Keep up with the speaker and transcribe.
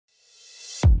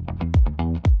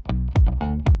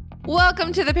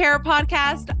Welcome to the Parrot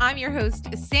Podcast. I'm your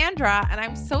host, Sandra, and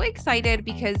I'm so excited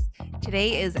because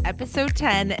today is episode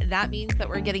 10. That means that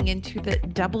we're getting into the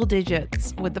double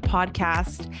digits with the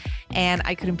podcast, and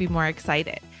I couldn't be more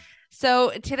excited.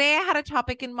 So today I had a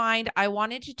topic in mind. I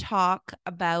wanted to talk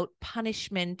about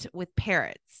punishment with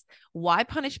parrots, why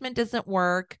punishment doesn't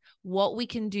work, what we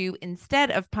can do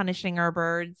instead of punishing our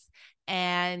birds,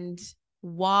 and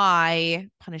why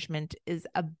punishment is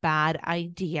a bad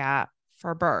idea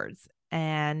for birds.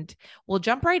 And we'll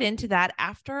jump right into that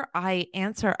after I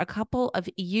answer a couple of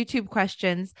YouTube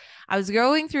questions. I was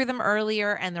going through them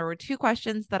earlier, and there were two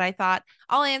questions that I thought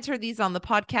I'll answer these on the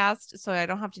podcast so I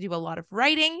don't have to do a lot of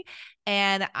writing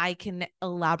and I can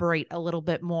elaborate a little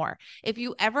bit more. If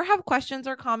you ever have questions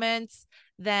or comments,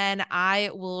 then I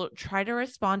will try to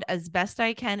respond as best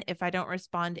I can. If I don't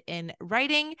respond in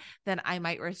writing, then I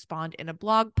might respond in a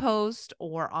blog post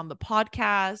or on the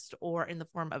podcast or in the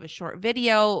form of a short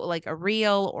video, like a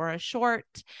reel or a short,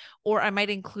 or I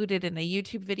might include it in a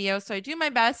YouTube video. So I do my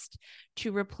best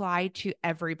to reply to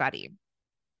everybody.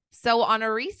 So on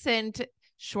a recent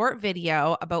short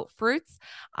video about fruits,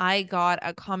 I got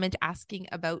a comment asking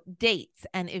about dates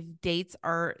and if dates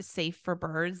are safe for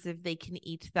birds, if they can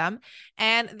eat them.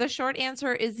 And the short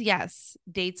answer is yes,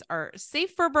 dates are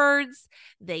safe for birds.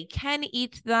 They can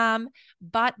eat them,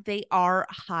 but they are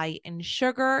high in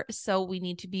sugar. So we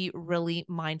need to be really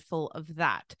mindful of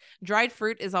that. Dried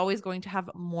fruit is always going to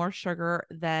have more sugar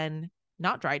than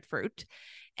not dried fruit.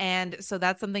 And so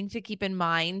that's something to keep in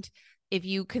mind. If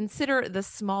you consider the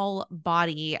small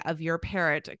body of your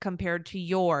parrot compared to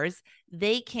yours,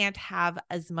 they can't have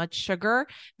as much sugar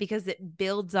because it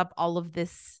builds up all of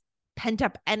this pent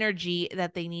up energy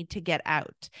that they need to get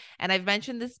out. And I've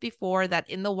mentioned this before that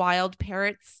in the wild,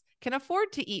 parrots can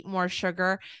afford to eat more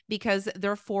sugar because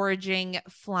they're foraging,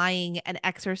 flying, and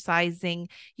exercising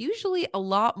usually a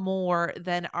lot more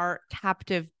than our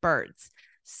captive birds.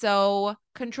 So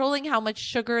controlling how much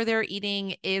sugar they're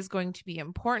eating is going to be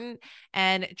important,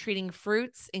 and treating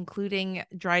fruits, including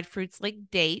dried fruits like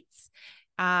dates,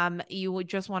 you would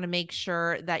just want to make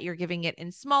sure that you're giving it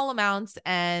in small amounts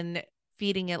and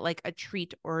feeding it like a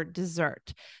treat or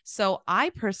dessert. So I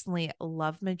personally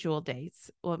love medjool dates.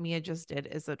 What Mia just did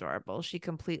is adorable. She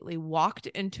completely walked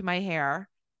into my hair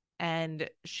and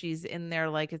she's in there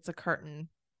like it's a curtain.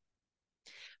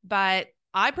 But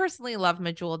I personally love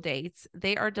medjool dates.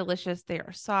 They are delicious. They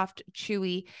are soft,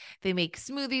 chewy. They make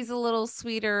smoothies a little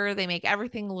sweeter. They make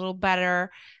everything a little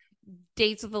better.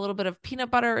 Dates with a little bit of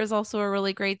peanut butter is also a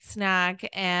really great snack.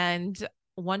 And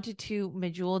 1 to 2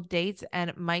 medjool dates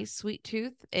and my sweet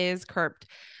tooth is curbed.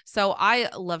 So I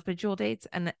love medjool dates.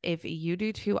 And if you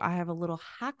do too, I have a little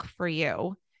hack for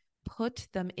you. Put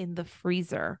them in the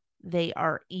freezer. They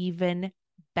are even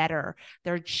better.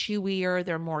 They're chewier.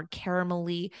 They're more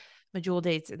caramelly. Medjool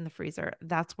dates in the freezer.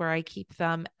 That's where I keep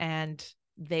them, and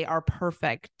they are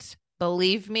perfect.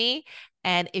 Believe me.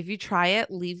 And if you try it,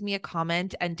 leave me a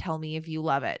comment and tell me if you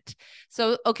love it.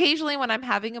 So occasionally when I'm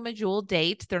having a medjool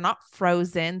date, they're not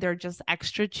frozen. They're just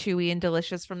extra chewy and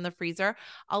delicious from the freezer.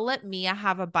 I'll let Mia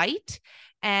have a bite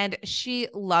and she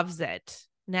loves it.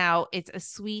 Now it's a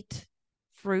sweet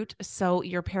fruit, so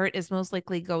your parrot is most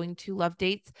likely going to love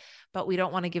dates, but we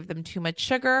don't want to give them too much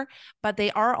sugar. But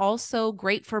they are also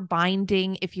great for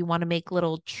binding if you want to make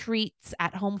little treats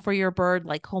at home for your bird,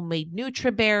 like homemade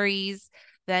nutriberries.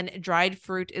 Then dried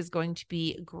fruit is going to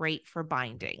be great for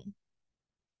binding.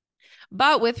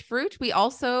 But with fruit, we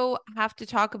also have to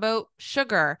talk about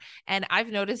sugar. And I've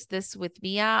noticed this with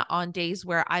Mia on days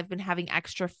where I've been having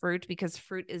extra fruit because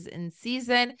fruit is in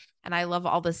season and I love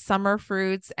all the summer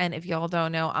fruits. And if y'all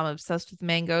don't know, I'm obsessed with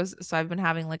mangoes. So I've been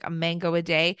having like a mango a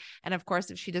day. And of course,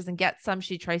 if she doesn't get some,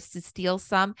 she tries to steal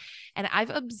some. And I've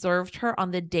observed her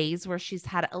on the days where she's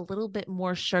had a little bit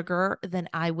more sugar than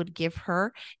I would give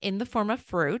her in the form of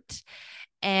fruit.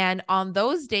 And on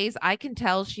those days, I can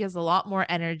tell she has a lot more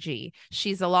energy.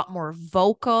 She's a lot more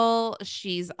vocal.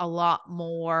 She's a lot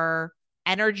more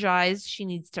energized. She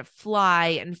needs to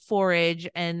fly and forage,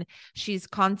 and she's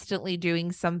constantly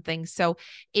doing something. So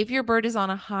if your bird is on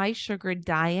a high sugar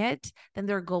diet, then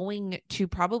they're going to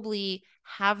probably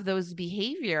have those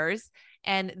behaviors.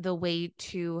 And the way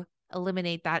to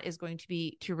eliminate that is going to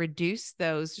be to reduce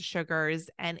those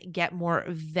sugars and get more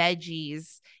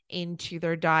veggies into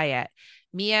their diet.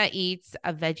 Mia eats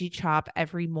a veggie chop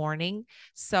every morning,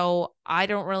 so I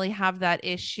don't really have that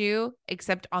issue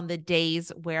except on the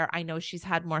days where I know she's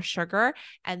had more sugar,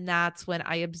 and that's when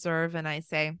I observe and I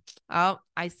say, oh,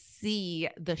 I see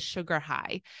the sugar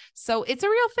high. So it's a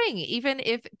real thing. Even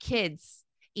if kids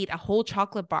eat a whole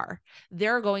chocolate bar.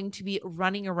 They're going to be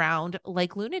running around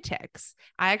like lunatics.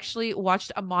 I actually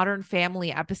watched a Modern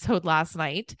Family episode last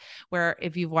night where,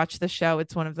 if you've watched the show,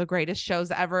 it's one of the greatest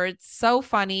shows ever. It's so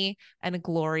funny. And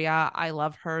Gloria, I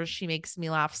love her. She makes me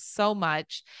laugh so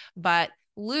much. But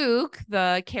Luke,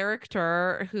 the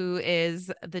character who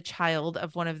is the child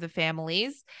of one of the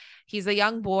families, he's a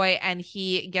young boy and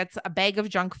he gets a bag of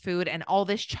junk food and all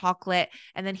this chocolate.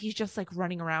 And then he's just like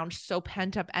running around, so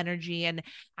pent up energy and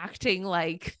acting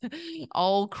like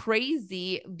all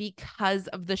crazy because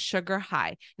of the sugar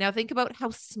high. Now, think about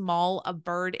how small a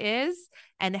bird is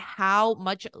and how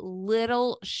much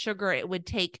little sugar it would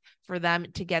take for them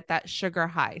to get that sugar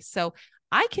high. So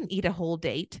I can eat a whole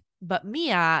date, but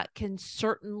Mia can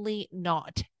certainly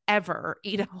not ever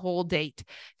eat a whole date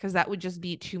because that would just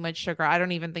be too much sugar. I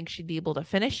don't even think she'd be able to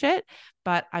finish it,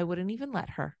 but I wouldn't even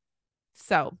let her.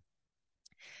 So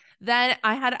then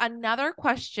I had another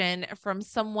question from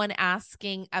someone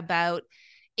asking about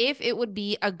if it would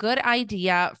be a good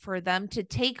idea for them to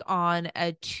take on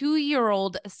a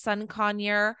 2-year-old sun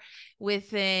conure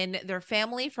within their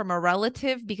family from a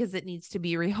relative because it needs to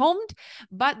be rehomed.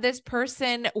 But this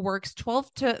person works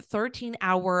 12 to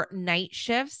 13-hour night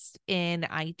shifts in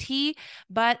IT,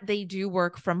 but they do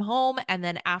work from home. And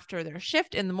then after their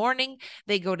shift in the morning,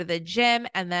 they go to the gym.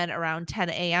 And then around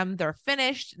 10 a.m., they're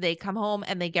finished. They come home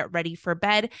and they get ready for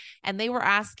bed. And they were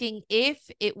asking if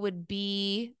it would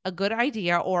be a good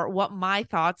idea or what my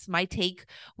thoughts, my take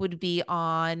would be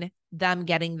on them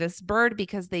getting this bird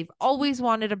because they've always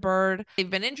wanted a bird. They've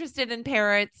been interested in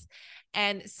parrots.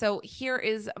 And so here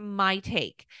is my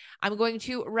take. I'm going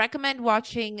to recommend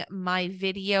watching my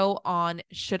video on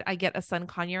should I get a sun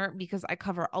conure because I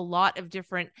cover a lot of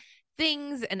different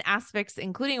things and aspects,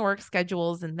 including work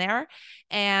schedules in there.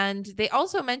 And they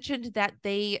also mentioned that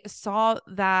they saw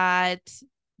that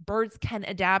birds can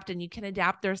adapt and you can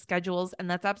adapt their schedules. And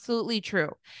that's absolutely true.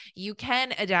 You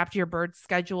can adapt your bird's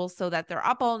schedule so that they're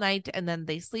up all night and then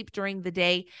they sleep during the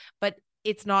day, but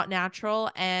it's not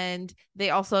natural. And they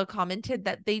also commented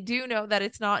that they do know that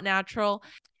it's not natural.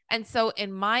 And so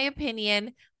in my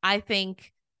opinion, I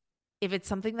think if it's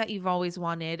something that you've always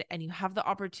wanted and you have the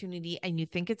opportunity and you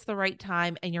think it's the right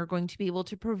time and you're going to be able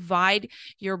to provide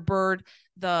your bird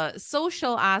the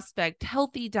social aspect,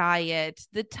 healthy diet,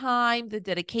 the time, the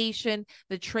dedication,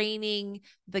 the training,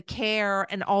 the care,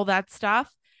 and all that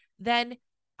stuff, then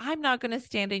I'm not going to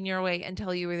stand in your way and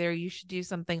tell you whether you should do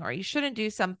something or you shouldn't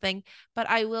do something. But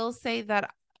I will say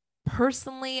that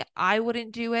personally, I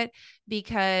wouldn't do it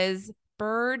because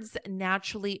birds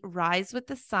naturally rise with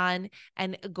the sun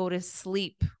and go to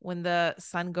sleep when the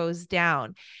sun goes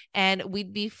down. And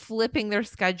we'd be flipping their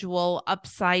schedule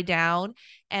upside down.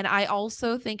 And I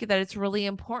also think that it's really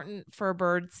important for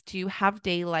birds to have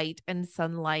daylight and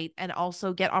sunlight and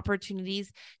also get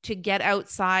opportunities to get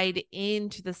outside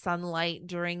into the sunlight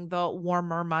during the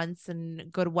warmer months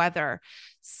and good weather.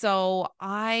 So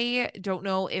I don't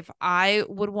know if I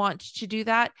would want to do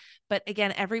that. But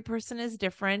again, every person is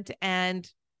different and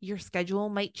your schedule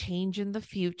might change in the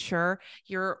future.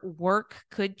 Your work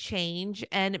could change,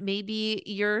 and maybe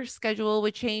your schedule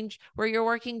would change where you're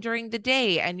working during the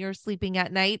day and you're sleeping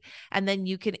at night. And then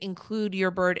you can include your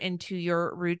bird into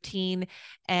your routine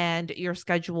and your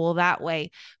schedule that way.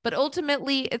 But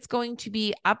ultimately, it's going to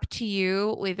be up to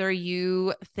you whether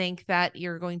you think that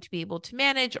you're going to be able to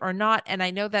manage or not. And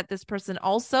I know that this person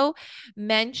also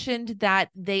mentioned that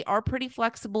they are pretty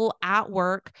flexible at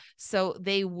work, so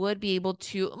they would be able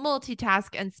to multitask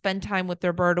and spend time with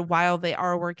their bird while they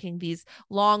are working these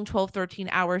long 12,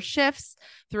 13-hour shifts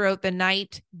throughout the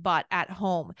night, but at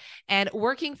home. And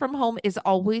working from home is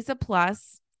always a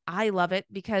plus. I love it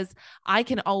because I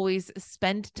can always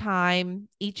spend time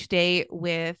each day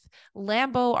with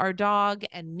Lambo, our dog,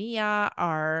 and Mia,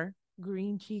 our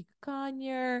green cheek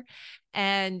conure.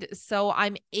 And so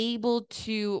I'm able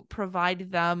to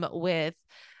provide them with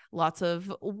lots of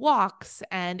walks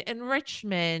and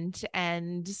enrichment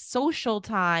and social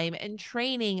time and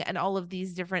training and all of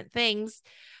these different things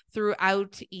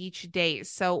throughout each day.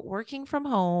 So working from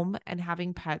home and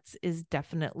having pets is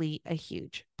definitely a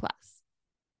huge plus.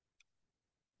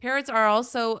 Parrots are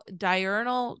also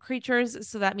diurnal creatures,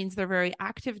 so that means they're very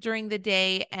active during the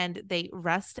day and they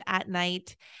rest at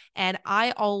night. And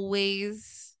I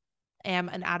always am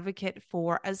an advocate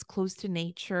for as close to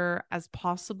nature as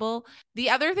possible. The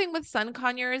other thing with sun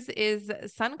conures is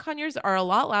sun conures are a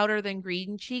lot louder than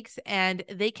green cheeks, and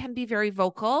they can be very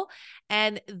vocal,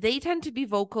 and they tend to be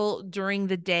vocal during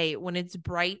the day when it's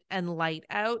bright and light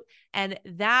out, and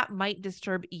that might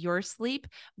disturb your sleep,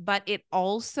 but it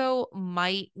also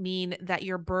might mean that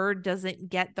your bird doesn't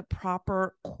get the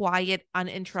proper, quiet,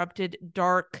 uninterrupted,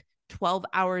 dark 12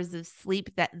 hours of sleep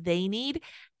that they need.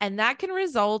 And that can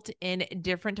result in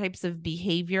different types of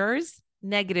behaviors,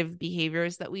 negative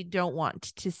behaviors that we don't want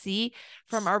to see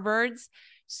from our birds.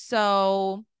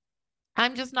 So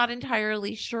I'm just not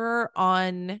entirely sure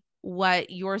on what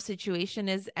your situation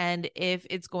is and if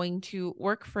it's going to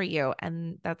work for you.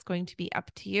 And that's going to be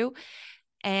up to you.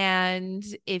 And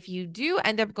if you do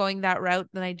end up going that route,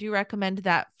 then I do recommend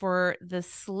that for the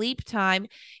sleep time,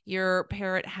 your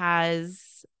parrot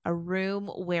has a room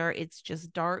where it's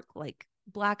just dark, like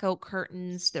blackout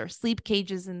curtains, there are sleep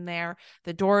cages in there,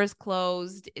 the door is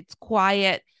closed, it's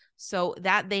quiet, so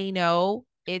that they know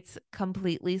it's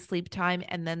completely sleep time,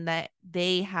 and then that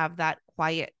they have that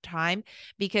quiet time,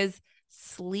 because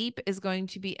sleep is going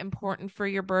to be important for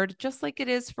your bird, just like it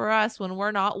is for us. When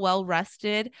we're not well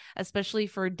rested, especially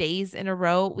for days in a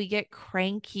row, we get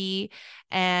cranky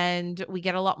and we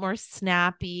get a lot more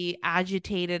snappy,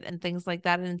 agitated, and things like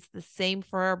that. And it's the same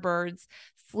for our birds.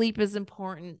 Sleep is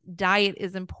important, diet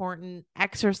is important,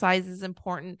 exercise is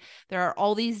important. There are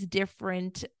all these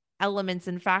different elements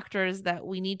and factors that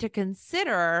we need to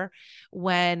consider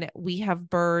when we have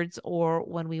birds or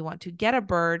when we want to get a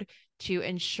bird to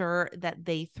ensure that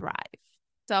they thrive.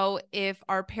 So if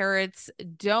our parrots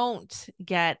don't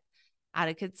get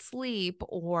adequate sleep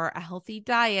or a healthy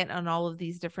diet on all of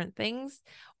these different things,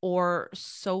 or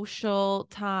social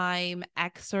time,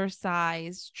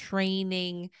 exercise,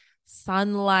 training,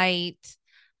 sunlight,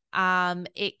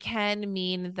 it can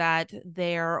mean that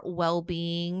their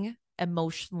well-being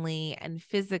emotionally and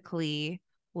physically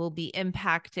will be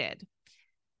impacted.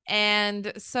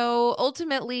 And so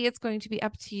ultimately, it's going to be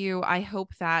up to you. I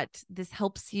hope that this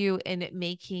helps you in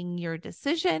making your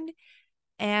decision.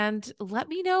 And let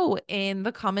me know in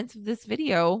the comments of this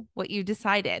video what you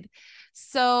decided.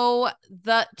 So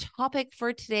the topic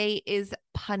for today is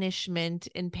punishment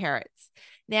in parrots.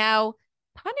 Now,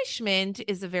 punishment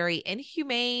is a very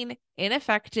inhumane,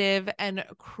 ineffective, and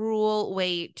cruel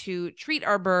way to treat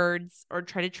our birds or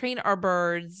try to train our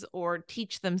birds or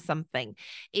teach them something.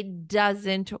 It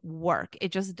doesn't work.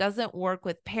 It just doesn't work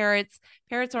with parrots.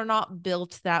 Parrots are not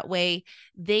built that way.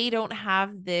 They don't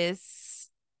have this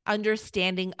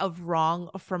understanding of wrong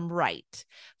from right.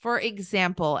 For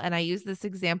example, and I use this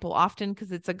example often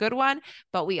because it's a good one,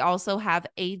 but we also have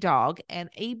a dog and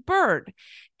a bird.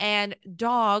 And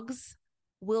dogs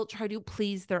will try to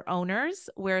please their owners,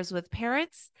 whereas with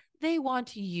parrots, they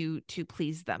want you to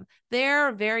please them.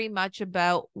 They're very much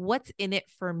about what's in it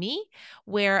for me.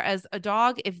 Whereas a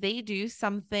dog, if they do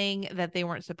something that they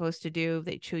weren't supposed to do,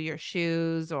 they chew your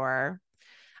shoes or,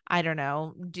 I don't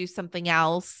know, do something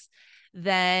else,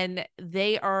 then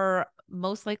they are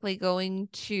most likely going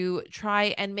to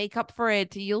try and make up for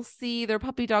it. You'll see their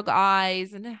puppy dog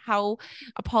eyes and how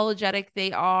apologetic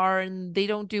they are, and they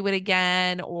don't do it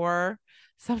again, or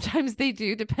sometimes they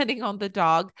do, depending on the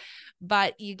dog,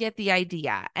 but you get the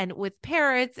idea. And with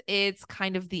parrots, it's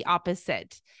kind of the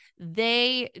opposite.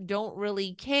 They don't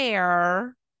really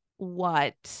care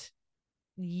what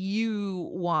you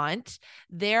want.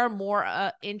 They're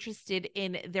more interested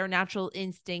in their natural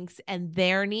instincts and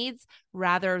their needs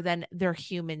rather than their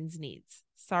humans' needs.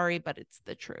 Sorry, but it's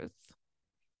the truth.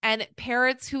 And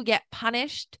parrots who get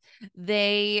punished,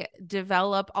 they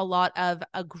develop a lot of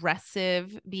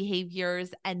aggressive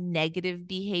behaviors and negative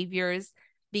behaviors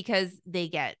because they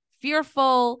get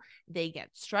fearful, they get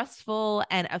stressful,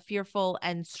 and a fearful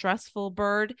and stressful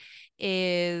bird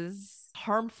is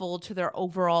harmful to their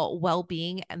overall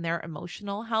well-being and their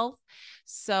emotional health.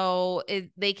 So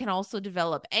they can also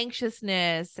develop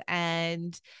anxiousness,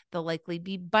 and they'll likely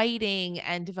be biting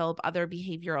and develop other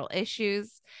behavioral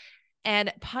issues.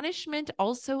 And punishment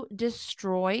also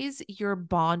destroys your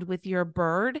bond with your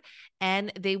bird,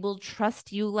 and they will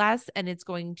trust you less, and it's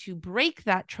going to break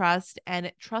that trust.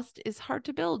 And trust is hard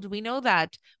to build. We know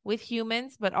that with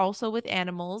humans, but also with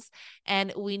animals.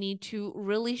 And we need to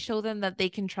really show them that they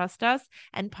can trust us,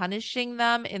 and punishing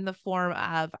them in the form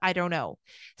of, I don't know,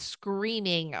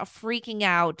 screaming, freaking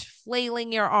out,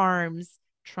 flailing your arms,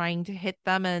 trying to hit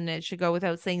them. And it should go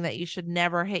without saying that you should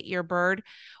never hit your bird,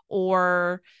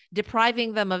 or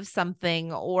depriving them of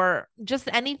something, or just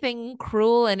anything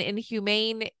cruel and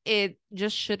inhumane. It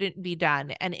just shouldn't be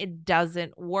done, and it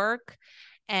doesn't work.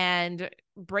 And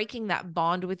breaking that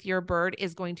bond with your bird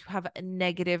is going to have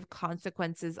negative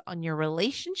consequences on your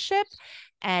relationship.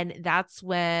 And that's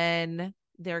when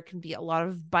there can be a lot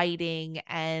of biting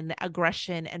and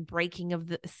aggression and breaking of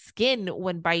the skin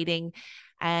when biting.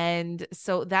 And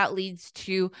so that leads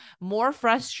to more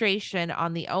frustration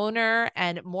on the owner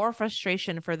and more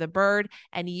frustration for the bird.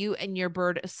 And you and your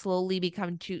bird slowly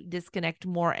become to disconnect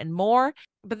more and more.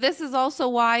 But this is also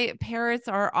why parrots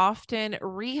are often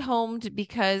rehomed,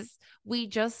 because we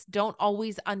just don't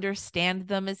always understand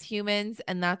them as humans.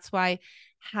 And that's why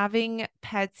having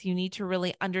pets, you need to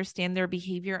really understand their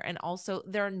behavior and also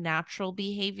their natural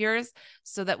behaviors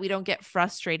so that we don't get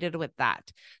frustrated with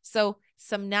that. So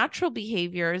some natural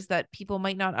behaviors that people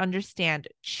might not understand: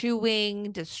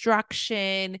 chewing,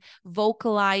 destruction,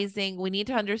 vocalizing. We need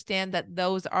to understand that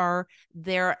those are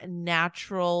their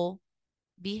natural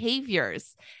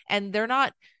behaviors, and they're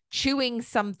not chewing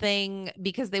something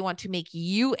because they want to make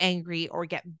you angry or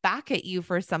get back at you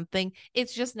for something.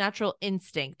 It's just natural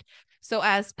instinct. So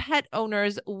as pet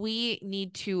owners, we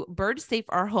need to bird safe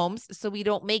our homes so we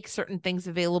don't make certain things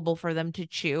available for them to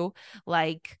chew.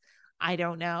 Like, I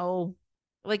don't know,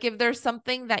 like if there's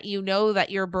something that you know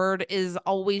that your bird is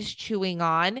always chewing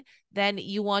on, then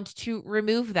you want to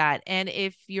remove that. And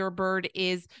if your bird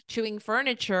is chewing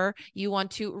furniture, you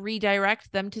want to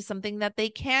redirect them to something that they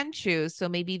can chew. So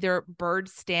maybe their bird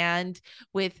stand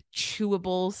with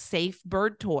chewable, safe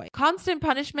bird toy. Constant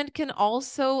punishment can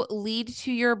also lead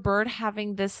to your bird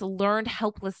having this learned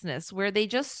helplessness where they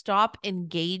just stop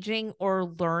engaging or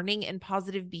learning in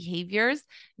positive behaviors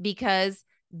because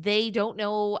they don't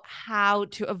know how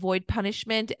to avoid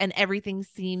punishment, and everything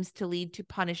seems to lead to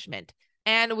punishment.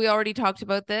 And we already talked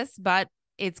about this, but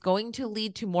it's going to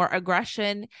lead to more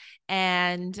aggression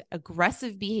and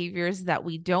aggressive behaviors that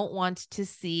we don't want to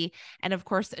see. And of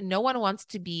course, no one wants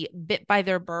to be bit by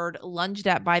their bird, lunged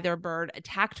at by their bird,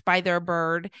 attacked by their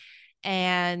bird.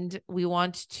 And we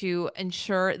want to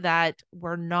ensure that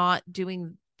we're not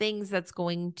doing things that's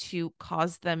going to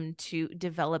cause them to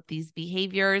develop these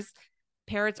behaviors.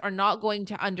 Parrots are not going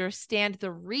to understand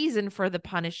the reason for the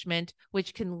punishment,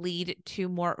 which can lead to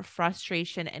more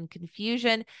frustration and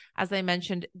confusion. As I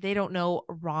mentioned, they don't know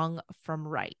wrong from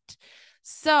right.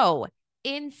 So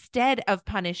instead of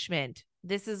punishment,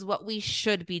 this is what we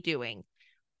should be doing: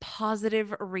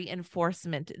 positive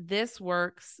reinforcement. This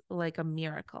works like a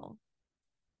miracle.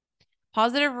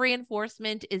 Positive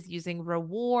reinforcement is using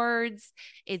rewards,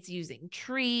 it's using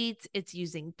treats, it's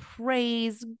using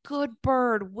praise, good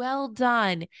bird, well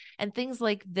done, and things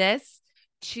like this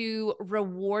to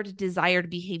reward desired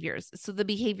behaviors. So the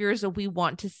behaviors that we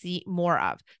want to see more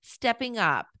of: stepping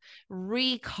up,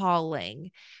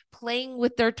 recalling, playing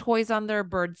with their toys on their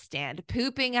bird stand,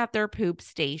 pooping at their poop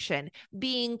station,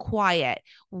 being quiet.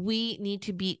 We need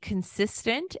to be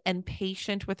consistent and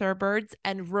patient with our birds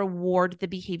and reward the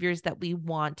behaviors that we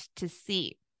want to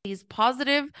see. These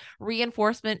positive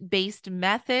reinforcement based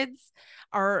methods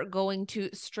are going to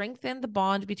strengthen the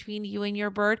bond between you and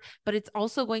your bird, but it's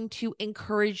also going to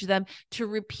encourage them to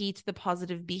repeat the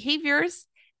positive behaviors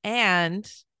and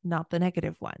not the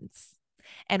negative ones.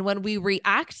 And when we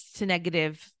react to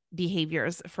negative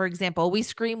behaviors, for example, we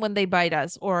scream when they bite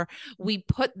us, or we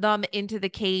put them into the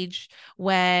cage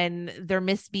when they're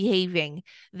misbehaving,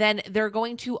 then they're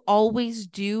going to always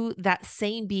do that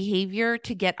same behavior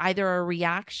to get either a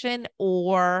reaction,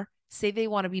 or say they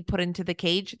want to be put into the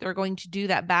cage, they're going to do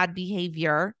that bad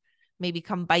behavior, maybe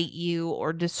come bite you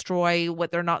or destroy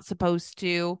what they're not supposed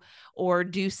to, or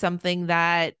do something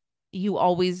that you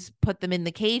always put them in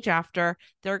the cage after.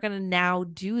 They're going to now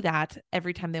do that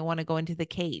every time they want to go into the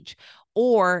cage.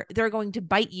 Or they're going to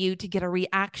bite you to get a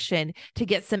reaction, to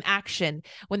get some action.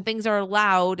 When things are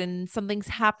loud and something's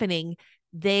happening,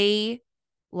 they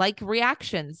like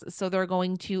reactions. So they're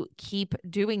going to keep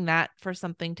doing that for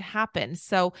something to happen.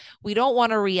 So we don't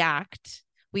want to react.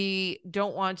 We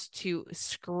don't want to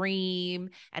scream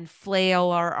and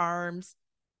flail our arms.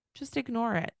 Just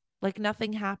ignore it like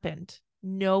nothing happened.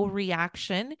 No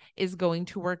reaction is going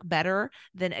to work better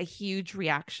than a huge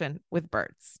reaction with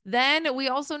birds. Then we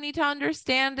also need to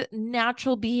understand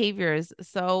natural behaviors.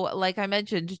 So, like I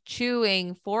mentioned,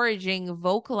 chewing, foraging,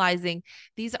 vocalizing,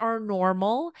 these are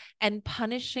normal, and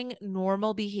punishing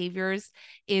normal behaviors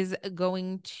is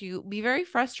going to be very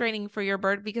frustrating for your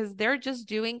bird because they're just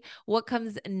doing what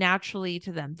comes naturally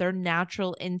to them, their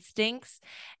natural instincts.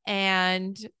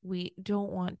 And we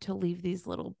don't want to leave these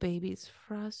little babies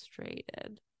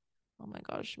frustrated. Oh my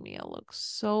gosh, Mia looks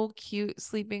so cute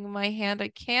sleeping in my hand. I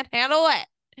can't handle it.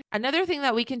 Another thing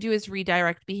that we can do is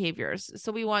redirect behaviors.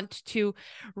 So we want to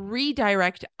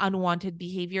redirect unwanted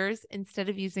behaviors instead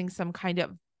of using some kind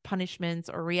of punishments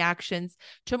or reactions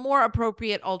to more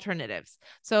appropriate alternatives.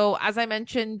 So as I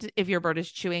mentioned, if your bird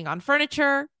is chewing on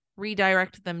furniture,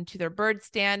 redirect them to their bird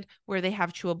stand where they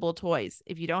have chewable toys.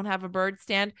 If you don't have a bird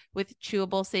stand with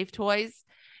chewable safe toys,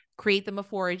 create them a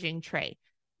foraging tray.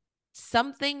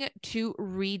 Something to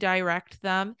redirect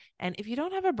them. And if you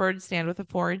don't have a bird stand with a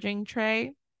foraging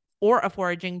tray,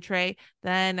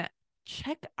 then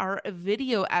check our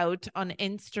video out on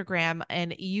Instagram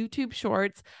and YouTube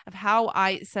shorts of how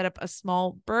I set up a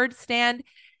small bird stand.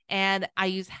 And I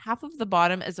use half of the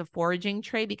bottom as a foraging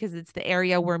tray because it's the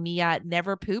area where Mia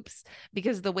never poops,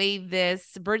 because the way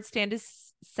this bird stand is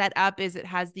set up is it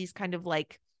has these kind of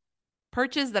like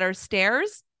perches that are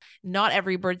stairs. Not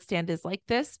every bird stand is like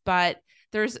this, but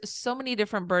there's so many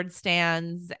different bird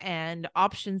stands and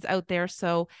options out there.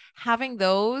 So having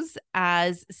those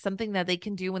as something that they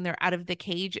can do when they're out of the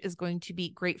cage is going to be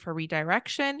great for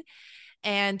redirection.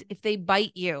 And if they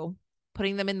bite you,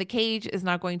 putting them in the cage is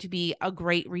not going to be a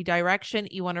great redirection.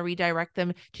 You want to redirect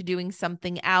them to doing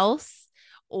something else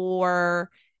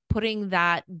or putting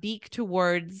that beak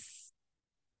towards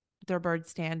their bird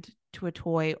stand to a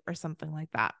toy or something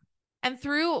like that. And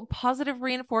through positive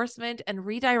reinforcement and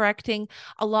redirecting,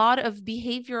 a lot of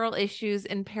behavioral issues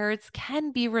in parrots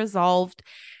can be resolved.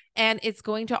 And it's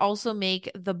going to also make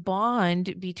the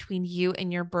bond between you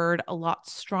and your bird a lot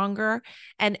stronger.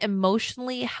 And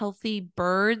emotionally healthy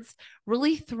birds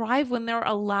really thrive when they're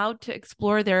allowed to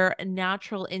explore their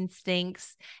natural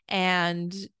instincts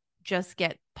and just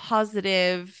get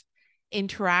positive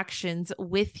interactions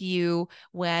with you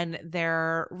when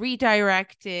they're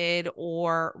redirected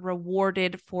or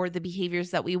rewarded for the behaviors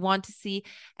that we want to see.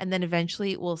 And then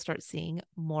eventually we'll start seeing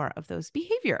more of those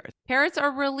behaviors. Parrots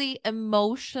are really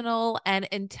emotional and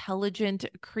intelligent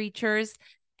creatures.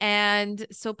 And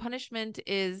so punishment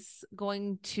is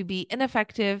going to be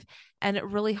ineffective and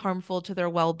really harmful to their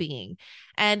well-being.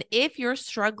 And if you're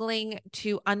struggling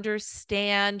to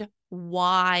understand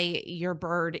why your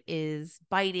bird is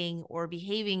biting or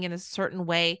behaving in a certain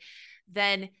way,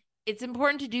 then it's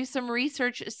important to do some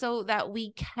research so that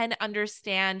we can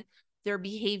understand their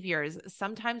behaviors.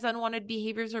 Sometimes unwanted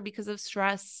behaviors are because of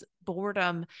stress,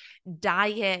 boredom,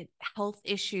 diet, health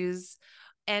issues,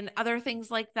 and other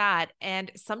things like that. And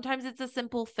sometimes it's a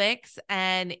simple fix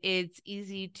and it's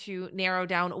easy to narrow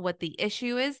down what the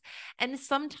issue is. And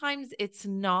sometimes it's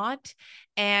not.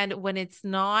 And when it's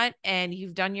not, and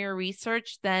you've done your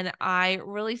research, then I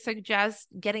really suggest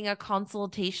getting a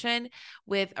consultation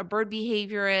with a bird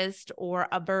behaviorist or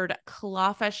a bird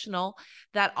professional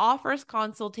that offers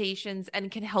consultations and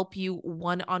can help you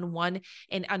one-on-one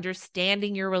in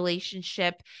understanding your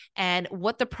relationship and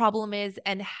what the problem is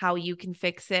and how you can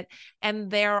fix it. And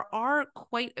there are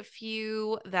quite a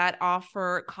few that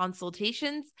offer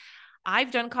consultations.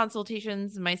 I've done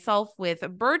consultations myself with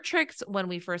Bird Tricks when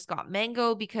we first got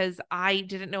Mango because I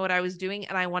didn't know what I was doing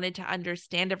and I wanted to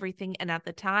understand everything. And at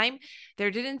the time, there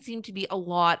didn't seem to be a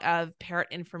lot of parrot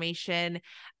information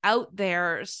out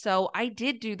there. So I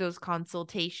did do those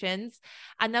consultations.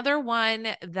 Another one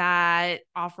that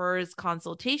offers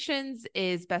consultations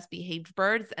is Best Behaved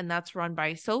Birds, and that's run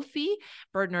by Sophie,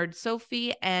 Bird Nerd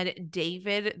Sophie, and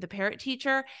David, the parrot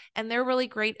teacher. And they're really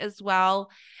great as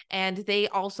well. And they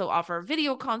also offer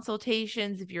video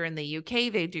consultations. If you're in the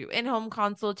UK, they do in-home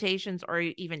consultations or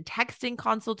even texting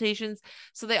consultations.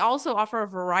 So they also offer a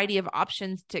variety of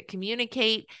options to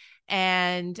communicate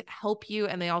and help you.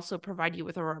 And they also provide you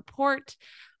with a report.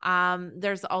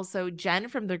 There's also Jen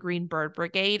from the Green Bird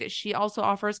Brigade. She also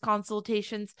offers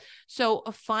consultations. So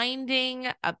finding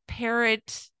a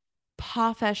parrot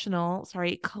professional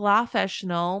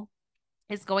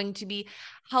is going to be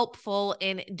helpful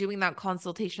in doing that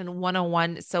consultation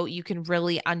 101 so you can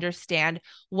really understand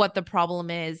what the problem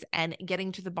is and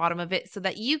getting to the bottom of it so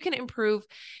that you can improve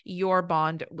your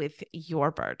bond with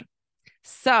your bird.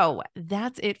 So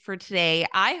that's it for today.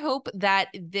 I hope that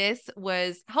this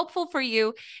was helpful for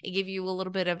you. It gave you a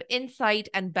little bit of insight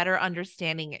and better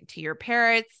understanding to your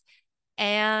parrots.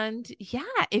 And yeah,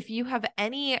 if you have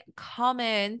any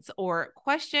comments or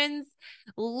questions,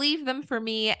 leave them for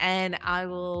me and I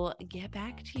will get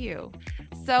back to you.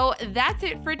 So that's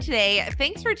it for today.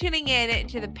 Thanks for tuning in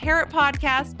to the Parrot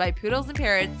Podcast by Poodles and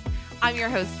Parrots. I'm your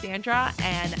host, Sandra,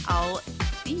 and I'll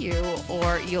see you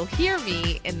or you'll hear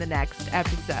me in the next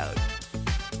episode.